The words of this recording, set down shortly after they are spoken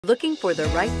Looking for the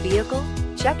right vehicle?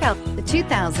 Check out the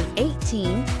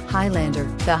 2018 Highlander.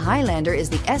 The Highlander is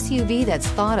the SUV that's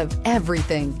thought of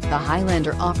everything. The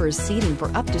Highlander offers seating for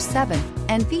up to 7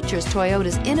 and features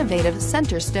Toyota's innovative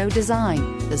center stow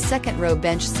design. The second row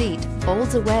bench seat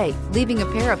folds away, leaving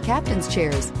a pair of captain's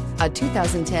chairs. A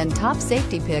 2010 top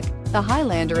safety pick, the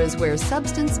Highlander is where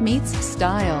substance meets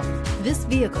style. This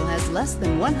vehicle has less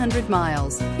than 100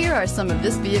 miles. Here are some of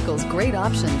this vehicle's great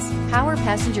options: power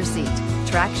passenger seat,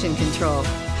 traction control,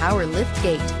 power lift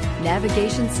gate,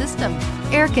 navigation system,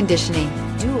 air conditioning,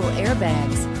 dual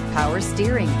airbags, power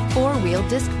steering, 4-wheel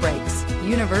disc brakes,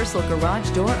 universal garage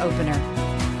door opener,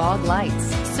 fog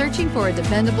lights. Searching for a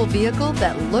dependable vehicle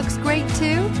that looks great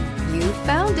too? You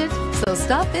found it, so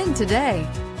stop in today.